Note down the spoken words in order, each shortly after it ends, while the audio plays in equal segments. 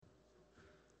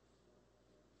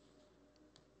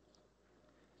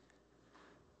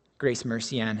Grace,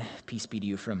 mercy, and peace be to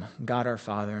you from God our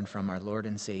Father and from our Lord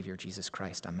and Savior, Jesus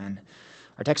Christ. Amen.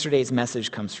 Our text for today's message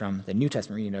comes from the New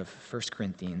Testament reading of 1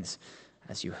 Corinthians,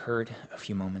 as you heard a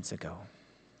few moments ago.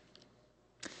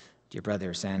 Dear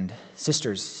brothers and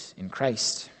sisters in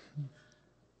Christ,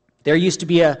 there used to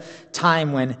be a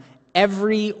time when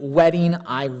every wedding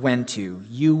I went to,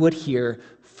 you would hear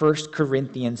 1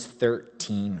 Corinthians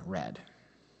 13 read.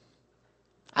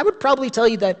 I would probably tell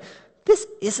you that this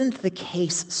isn't the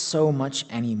case so much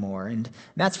anymore, and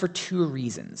that's for two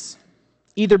reasons.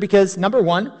 Either because, number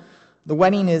one, the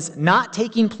wedding is not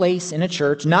taking place in a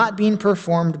church, not being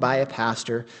performed by a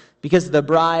pastor, because the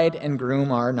bride and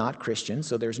groom are not Christians,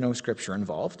 so there's no scripture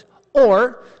involved.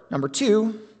 Or, number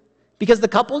two, because the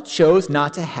couple chose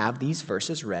not to have these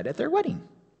verses read at their wedding.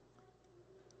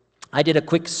 I did a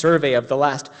quick survey of the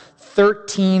last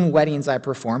 13 weddings I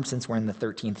performed, since we're in the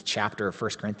 13th chapter of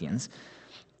 1 Corinthians,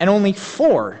 and only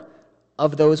 4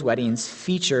 of those weddings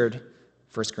featured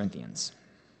 1 Corinthians.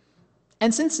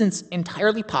 And since it's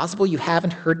entirely possible you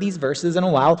haven't heard these verses in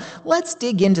a while, let's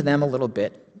dig into them a little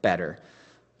bit better.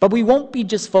 But we won't be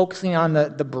just focusing on the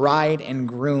bride and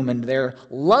groom and their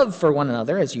love for one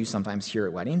another, as you sometimes hear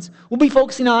at weddings. We'll be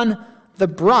focusing on the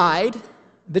bride,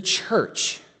 the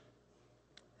church.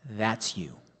 That's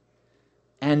you.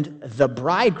 And the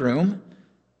bridegroom,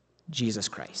 Jesus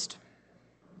Christ.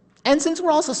 And since we're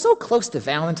also so close to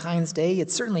Valentine's Day,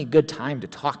 it's certainly a good time to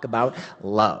talk about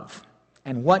love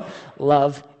and what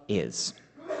love is.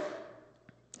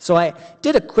 So I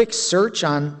did a quick search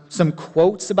on some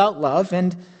quotes about love,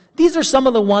 and these are some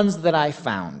of the ones that I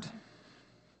found.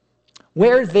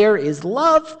 Where there is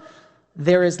love,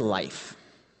 there is life.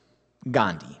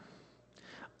 Gandhi.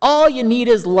 All you need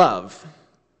is love,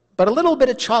 but a little bit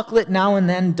of chocolate now and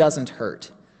then doesn't hurt.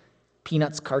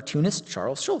 Peanuts cartoonist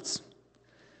Charles Schulz.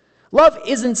 Love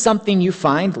isn't something you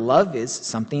find. Love is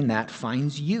something that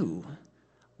finds you.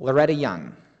 Loretta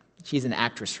Young. She's an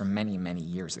actress from many, many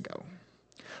years ago.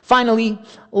 Finally,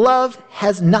 love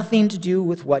has nothing to do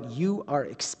with what you are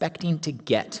expecting to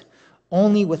get,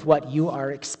 only with what you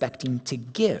are expecting to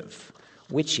give,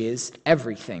 which is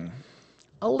everything.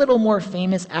 A little more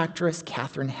famous actress,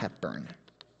 Katharine Hepburn.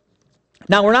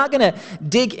 Now, we're not going to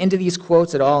dig into these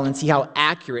quotes at all and see how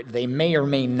accurate they may or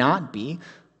may not be,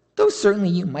 though certainly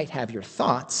you might have your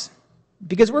thoughts,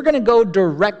 because we're going to go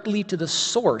directly to the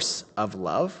source of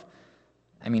love.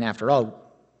 I mean, after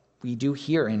all, we do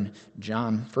hear in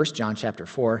 1 John chapter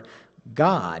 4,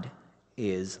 God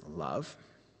is love.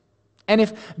 And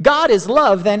if God is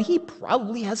love, then he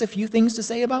probably has a few things to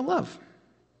say about love.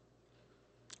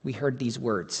 We heard these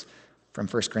words from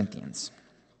 1 Corinthians.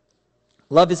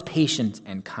 Love is patient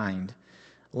and kind.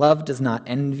 Love does not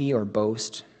envy or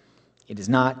boast. It is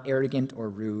not arrogant or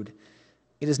rude.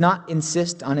 It does not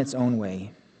insist on its own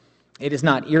way. It is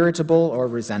not irritable or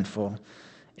resentful.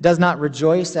 It does not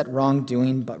rejoice at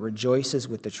wrongdoing, but rejoices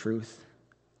with the truth.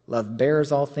 Love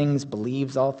bears all things,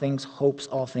 believes all things, hopes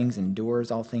all things,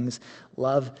 endures all things.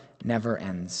 Love never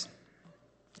ends.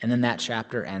 And then that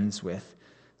chapter ends with,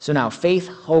 so now faith,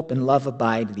 hope, and love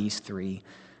abide, these three,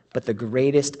 but the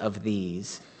greatest of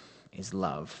these is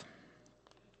love.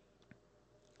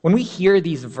 When we hear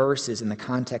these verses in the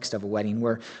context of a wedding,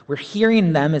 we're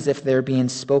hearing them as if they're being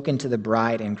spoken to the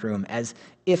bride and groom, as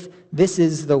if this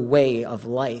is the way of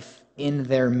life in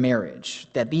their marriage,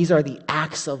 that these are the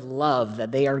acts of love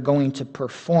that they are going to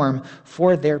perform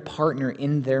for their partner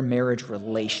in their marriage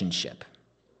relationship.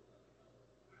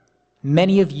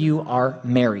 Many of you are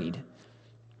married,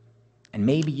 and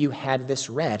maybe you had this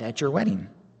read at your wedding.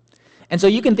 And so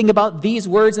you can think about these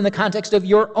words in the context of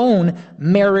your own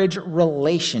marriage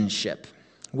relationship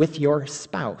with your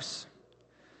spouse.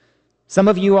 Some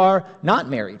of you are not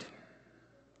married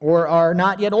or are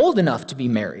not yet old enough to be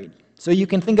married. So you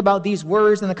can think about these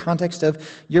words in the context of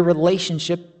your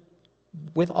relationship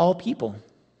with all people.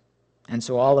 And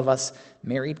so all of us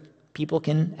married people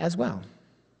can as well.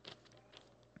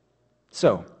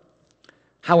 So,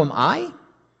 how am I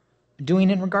doing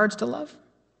in regards to love?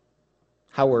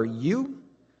 How are you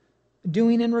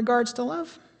doing in regards to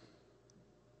love?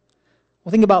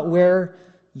 Well, think about where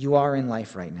you are in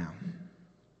life right now.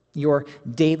 Your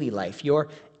daily life, your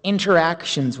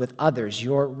interactions with others,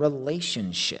 your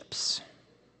relationships.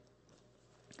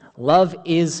 Love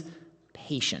is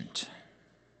patient.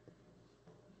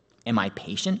 Am I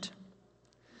patient?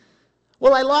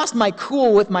 Well, I lost my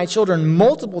cool with my children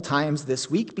multiple times this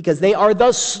week because they are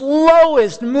the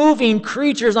slowest moving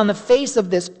creatures on the face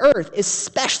of this earth,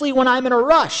 especially when I'm in a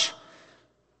rush.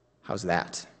 How's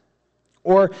that?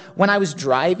 Or when I was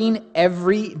driving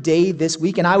every day this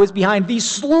week and I was behind the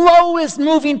slowest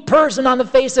moving person on the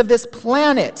face of this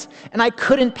planet and I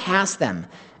couldn't pass them.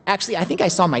 Actually, I think I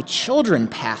saw my children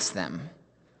pass them.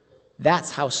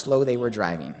 That's how slow they were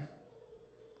driving.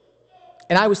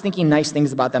 And I was thinking nice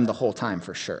things about them the whole time,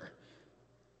 for sure.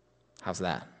 How's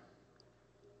that?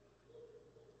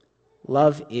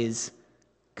 Love is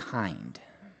kind.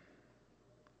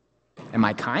 Am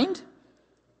I kind?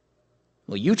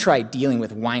 Well, you try dealing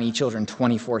with whiny children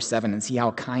 24/7 and see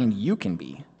how kind you can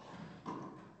be.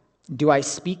 Do I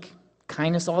speak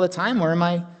kindness all the time, or am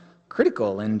I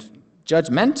critical and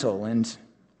judgmental and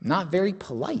not very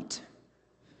polite?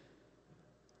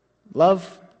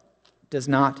 Love does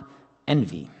not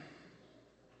envy.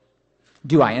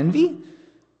 Do I envy?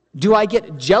 Do I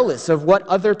get jealous of what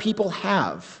other people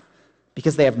have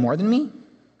because they have more than me?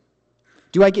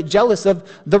 Do I get jealous of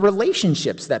the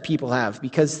relationships that people have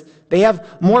because they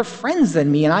have more friends than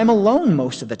me and I'm alone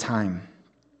most of the time?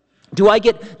 Do I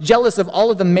get jealous of all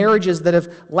of the marriages that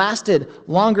have lasted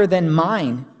longer than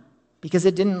mine because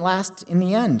it didn't last in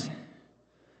the end?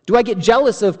 Do I get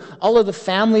jealous of all of the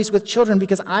families with children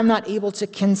because I'm not able to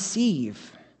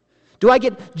conceive? Do I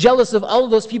get jealous of all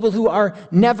of those people who are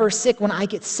never sick when I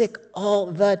get sick all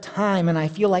the time and I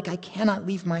feel like I cannot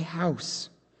leave my house?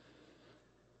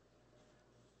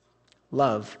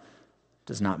 Love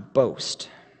does not boast.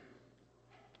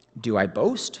 Do I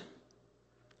boast?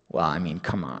 Well, I mean,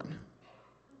 come on.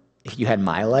 If you had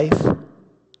my life,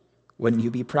 wouldn't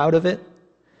you be proud of it?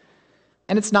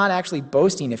 And it's not actually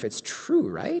boasting if it's true,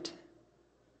 right?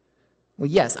 Well,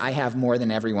 yes, I have more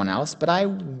than everyone else, but I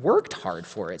worked hard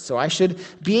for it, so I should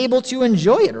be able to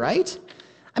enjoy it, right?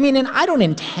 I mean, and I don't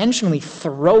intentionally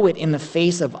throw it in the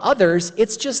face of others.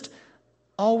 It's just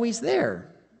always there,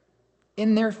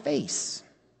 in their face.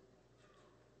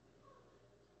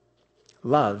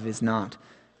 Love is not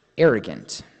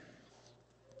arrogant.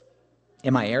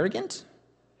 Am I arrogant?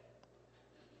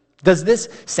 Does this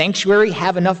sanctuary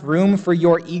have enough room for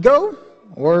your ego?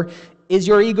 Or is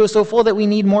your ego so full that we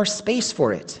need more space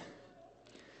for it?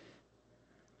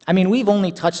 I mean, we've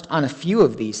only touched on a few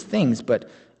of these things, but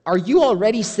are you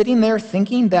already sitting there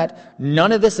thinking that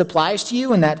none of this applies to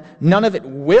you and that none of it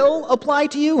will apply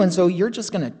to you, and so you're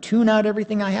just going to tune out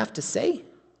everything I have to say?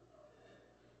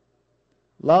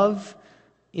 Love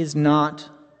is not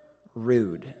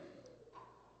rude.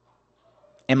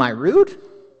 Am I rude?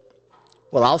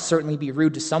 Well, I'll certainly be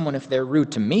rude to someone if they're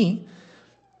rude to me.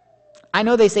 I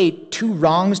know they say 2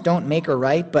 wrongs don't make a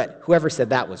right, but whoever said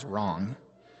that was wrong.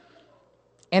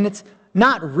 And it's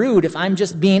not rude if I'm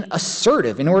just being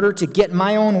assertive in order to get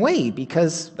my own way,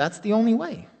 because that's the only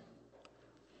way.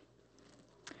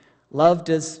 Love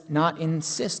does not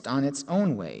insist on its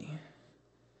own way.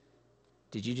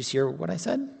 Did you just hear what I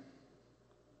said?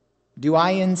 Do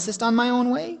I insist on my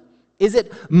own way? Is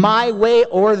it my way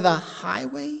or the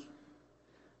highway?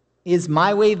 Is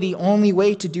my way the only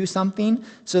way to do something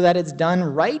so that it's done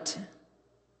right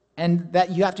and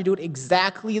that you have to do it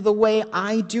exactly the way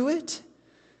I do it?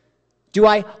 Do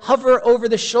I hover over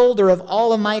the shoulder of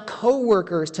all of my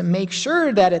coworkers to make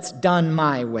sure that it's done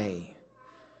my way?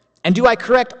 And do I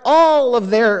correct all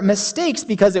of their mistakes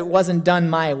because it wasn't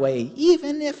done my way,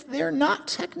 even if they're not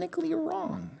technically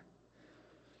wrong?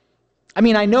 I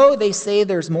mean, I know they say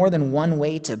there's more than one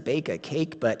way to bake a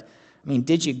cake, but I mean,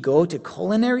 did you go to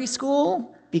culinary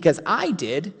school? Because I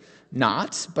did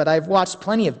not, but I've watched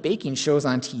plenty of baking shows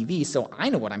on TV, so I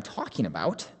know what I'm talking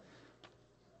about.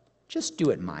 Just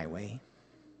do it my way.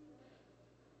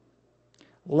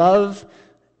 Love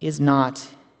is not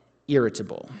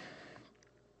irritable.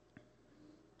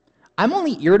 I'm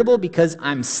only irritable because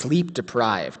I'm sleep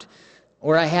deprived,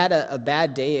 or I had a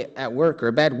bad day at work, or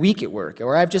a bad week at work,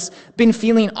 or I've just been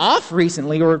feeling off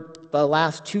recently, or the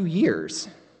last 2 years.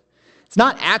 It's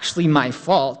not actually my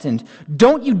fault, and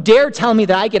don't you dare tell me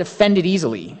that I get offended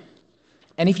easily.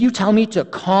 And if you tell me to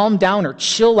calm down or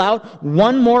chill out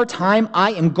one more time,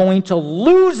 I am going to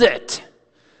lose it.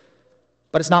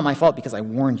 But it's not my fault because I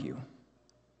warned you.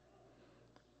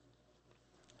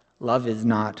 Love is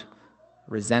not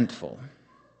resentful.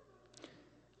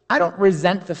 I don't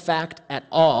resent the fact at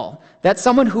all that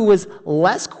someone who was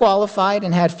less qualified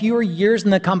and had fewer years in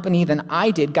the company than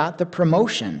I did got the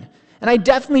promotion. And I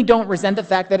definitely don't resent the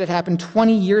fact that it happened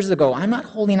 20 years ago. I'm not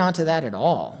holding on to that at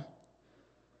all.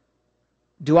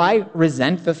 Do I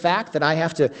resent the fact that I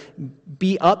have to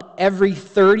be up every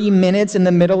 30 minutes in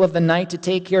the middle of the night to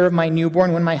take care of my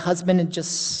newborn when my husband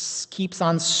just keeps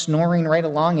on snoring right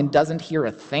along and doesn't hear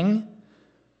a thing?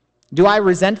 Do I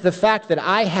resent the fact that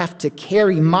I have to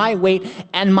carry my weight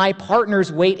and my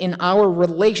partner's weight in our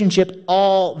relationship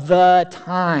all the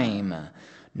time?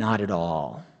 Not at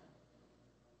all.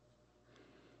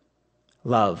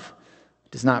 Love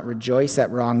does not rejoice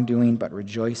at wrongdoing, but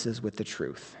rejoices with the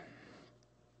truth.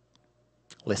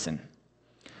 Listen,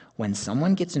 when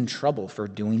someone gets in trouble for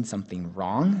doing something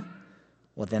wrong,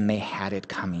 well, then they had it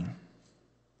coming.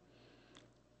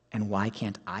 And why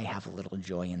can't I have a little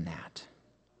joy in that?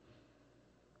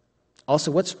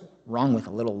 Also, what's wrong with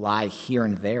a little lie here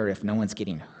and there if no one's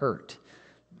getting hurt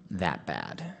that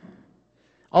bad?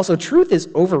 Also, truth is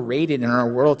overrated in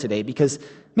our world today because,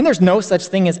 there's no such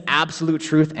thing as absolute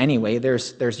truth anyway.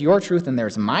 There's your truth and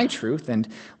there's my truth, and,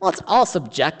 well, it's all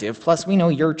subjective. Plus, we know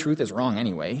your truth is wrong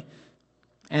anyway,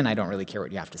 and I don't really care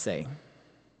what you have to say.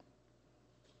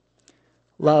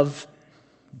 Love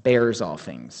bears all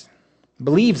things,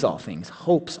 believes all things,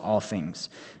 hopes all things,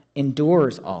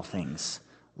 endures all things.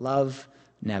 Love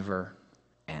never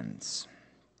ends.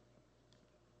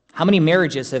 How many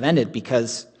marriages have ended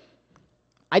because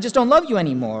I just don't love you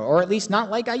anymore, or at least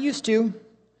not like I used to?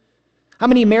 How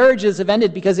many marriages have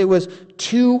ended because it was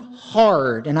too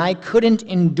hard and I couldn't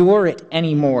endure it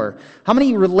anymore? How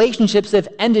many relationships have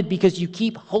ended because you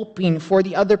keep hoping for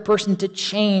the other person to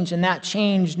change and that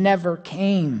change never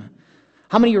came?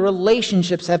 How many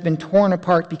relationships have been torn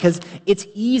apart because it's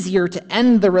easier to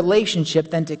end the relationship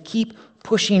than to keep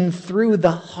pushing through the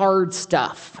hard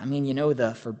stuff?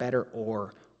 The for better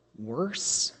or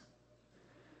worse.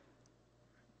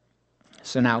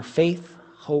 So now faith,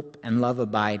 hope, and love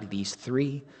abide, these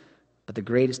three, but the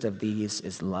greatest of these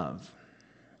is love.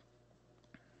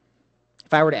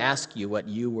 If I were to ask you what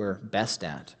you were best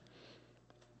at,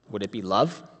 would it be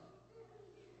love?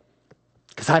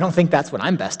 Because I don't think that's what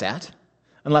I'm best at,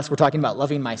 unless we're talking about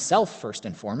loving myself first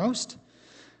and foremost.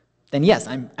 Then yes,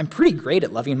 I'm pretty great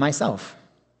at loving myself.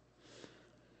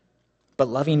 But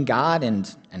loving God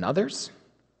and others,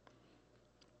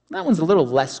 that one's a little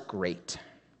less great.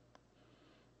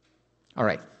 All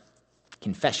right,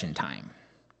 confession time.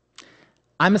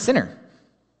 I'm a sinner,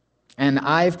 and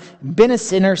I've been a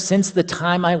sinner since the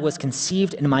time I was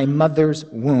conceived in my mother's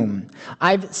womb.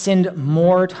 I've sinned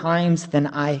more times than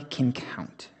I can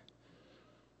count.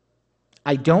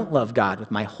 I don't love God with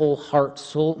my whole heart,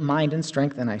 soul, mind, and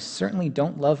strength, and I certainly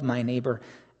don't love my neighbor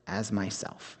as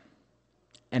myself.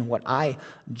 And what I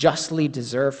justly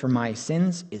deserve for my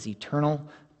sins is eternal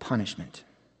punishment.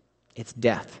 It's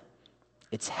death.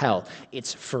 It's hell.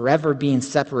 It's forever being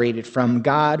separated from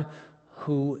God,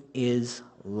 who is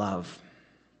love.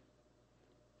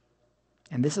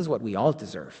 And this is what we all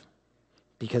deserve,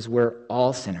 because we're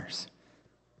all sinners.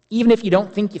 Even if you don't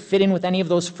think you fit in with any of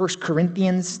those 1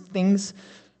 Corinthians things,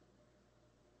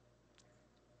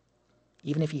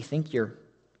 even if you think you're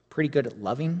pretty good at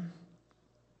loving,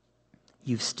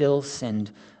 you've still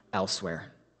sinned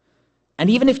elsewhere. And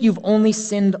even if you've only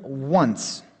sinned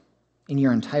once in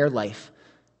your entire life,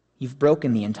 you've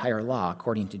broken the entire law,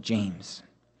 according to James.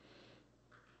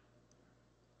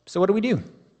 So what do?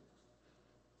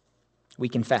 We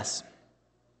confess.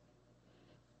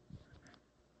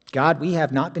 God, we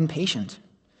have not been patient.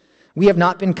 We have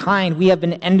not been kind. We have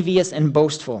been envious and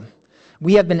boastful.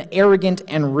 We have been arrogant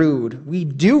and rude. We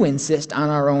do insist on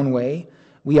our own way.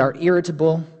 We are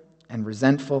irritable and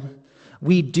resentful.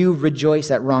 We do rejoice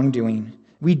at wrongdoing.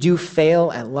 We do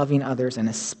fail at loving others, and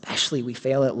especially we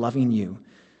fail at loving you,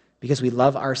 because we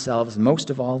love ourselves most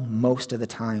of all, most of the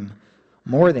time,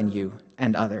 more than you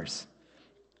and others.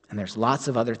 And there's lots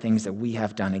of other things that we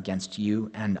have done against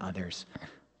you and others.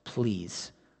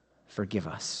 Please forgive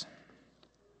us.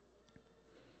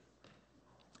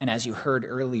 And as you heard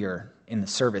earlier in the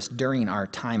service, during our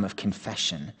time of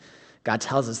confession, God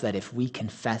tells us that if we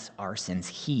confess our sins,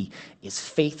 He is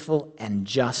faithful and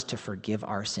just to forgive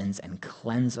our sins and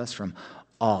cleanse us from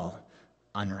all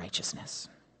unrighteousness.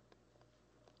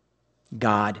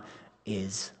 God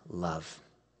is love,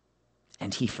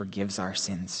 and He forgives our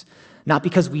sins, not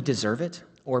because we deserve it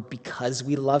or because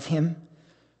we love Him.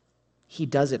 He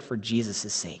does it for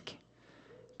Jesus' sake,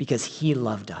 because He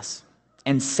loved us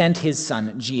and sent His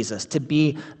Son, Jesus, to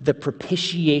be the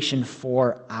propitiation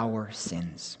for our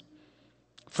sins.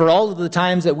 For all of the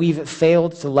times that we've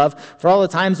failed to love, for all the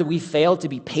times that we've failed to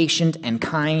be patient and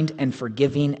kind and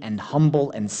forgiving and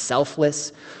humble and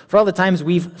selfless, for all the times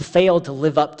we've failed to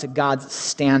live up to God's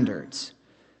standards,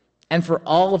 and for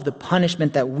all of the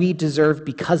punishment that we deserve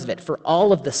because of it, for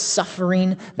all of the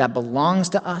suffering that belongs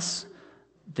to us,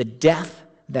 the death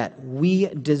that we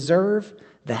deserve,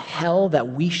 the hell that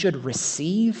we should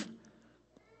receive,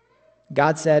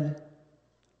 God said,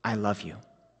 I love you,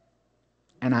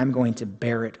 and I'm going to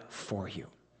bear it for you.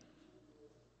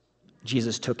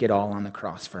 Jesus took it all on the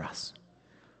cross for us.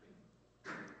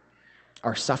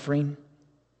 Our suffering,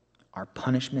 our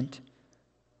punishment,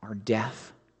 our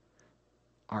death,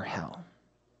 our hell.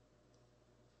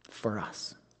 For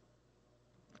us.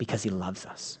 Because he loves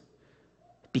us.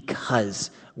 Because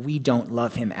we don't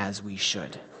love him as we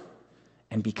should.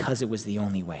 And because it was the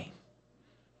only way.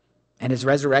 And his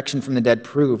resurrection from the dead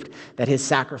proved that his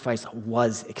sacrifice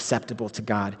was acceptable to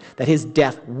God, that his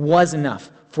death was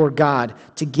enough for God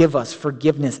to give us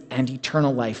forgiveness and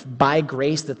eternal life by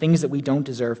grace, the things that we don't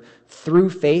deserve, through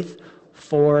faith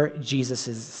for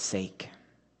Jesus' sake.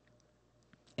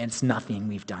 And it's nothing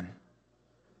we've done.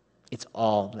 It's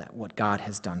all that what God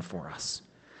has done for us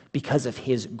because of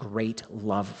his great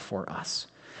love for us.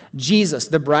 Jesus,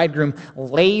 the bridegroom,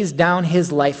 lays down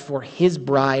his life for his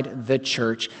bride, the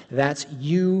church. That's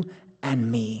you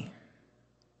and me.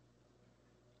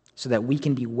 So that we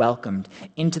can be welcomed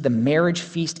into the marriage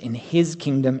feast in his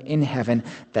kingdom in heaven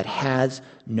that has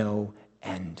no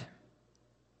end.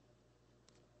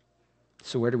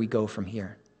 So where do we go from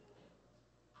here?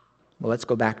 Well, let's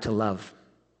go back to love.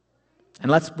 And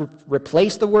let's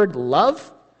replace the word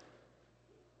love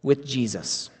with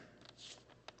Jesus.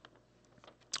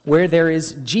 Where there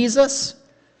is Jesus,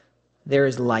 there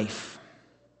is life.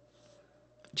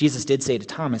 Jesus did say to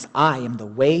Thomas, I am the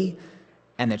way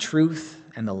and the truth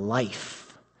and the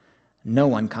life. No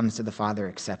one comes to the Father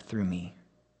except through me.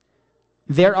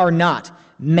 There are not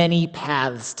many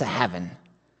paths to heaven.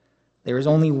 There is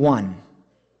only one,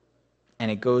 and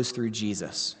it goes through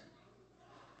Jesus.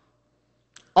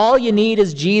 All you need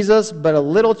is Jesus, but a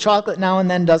little chocolate now and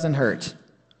then doesn't hurt.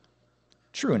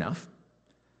 True enough.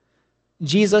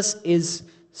 Jesus is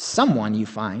someone you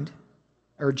find,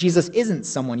 or Jesus isn't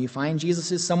someone you find.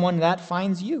 Jesus is someone that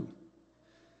finds you.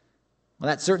 Well,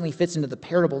 that certainly fits into the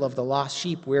parable of the lost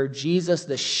sheep, where Jesus,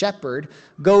 the shepherd,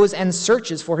 goes and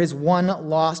searches for his one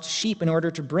lost sheep in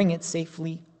order to bring it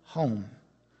safely home.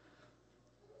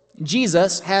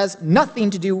 Jesus has nothing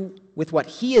to do with what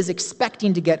he is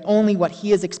expecting to get, only what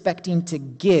he is expecting to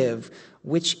give,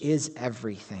 which is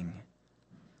everything.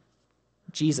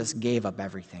 Jesus gave up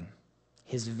everything,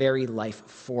 his very life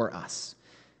for us,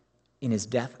 in his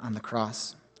death on the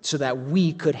cross, so that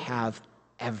we could have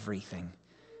everything,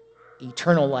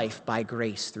 eternal life by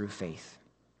grace through faith.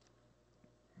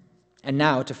 And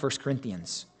now to 1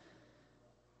 Corinthians.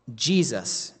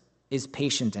 Jesus is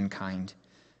patient and kind.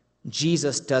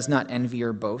 Jesus does not envy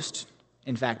or boast.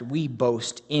 In fact, we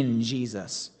boast in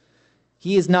Jesus.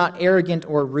 He is not arrogant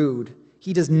or rude.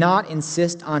 He does not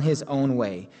insist on his own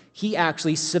way. He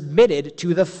actually submitted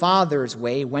to the Father's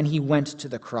way when he went to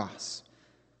the cross.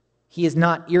 He is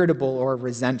not irritable or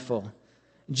resentful.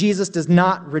 Jesus does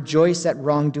not rejoice at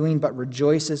wrongdoing, but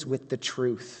rejoices with the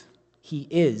truth. He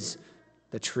is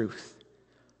the truth.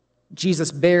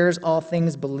 Jesus bears all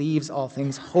things, believes all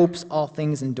things, hopes all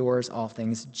things, endures all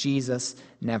things. Jesus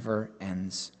never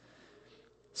ends.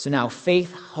 So now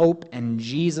faith, hope, and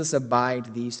Jesus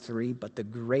abide, these three, but the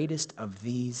greatest of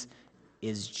these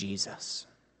is Jesus.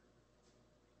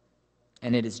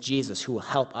 And it is Jesus who will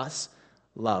help us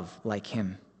love like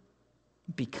him,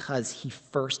 because he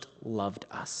first loved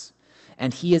us.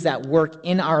 And he is at work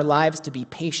in our lives to be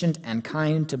patient and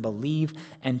kind, to believe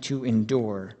and to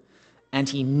endure. And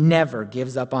he never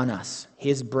gives up on us,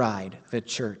 his bride, the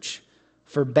church,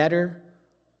 for better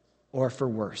or for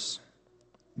worse.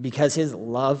 Because his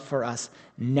love for us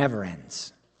never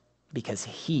ends. Because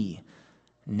he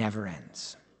never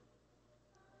ends.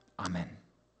 Amen.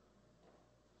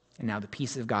 And now the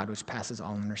peace of God, which passes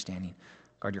all understanding,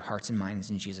 guard your hearts and minds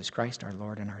in Jesus Christ, our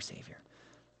Lord and our Savior.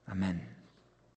 Amen.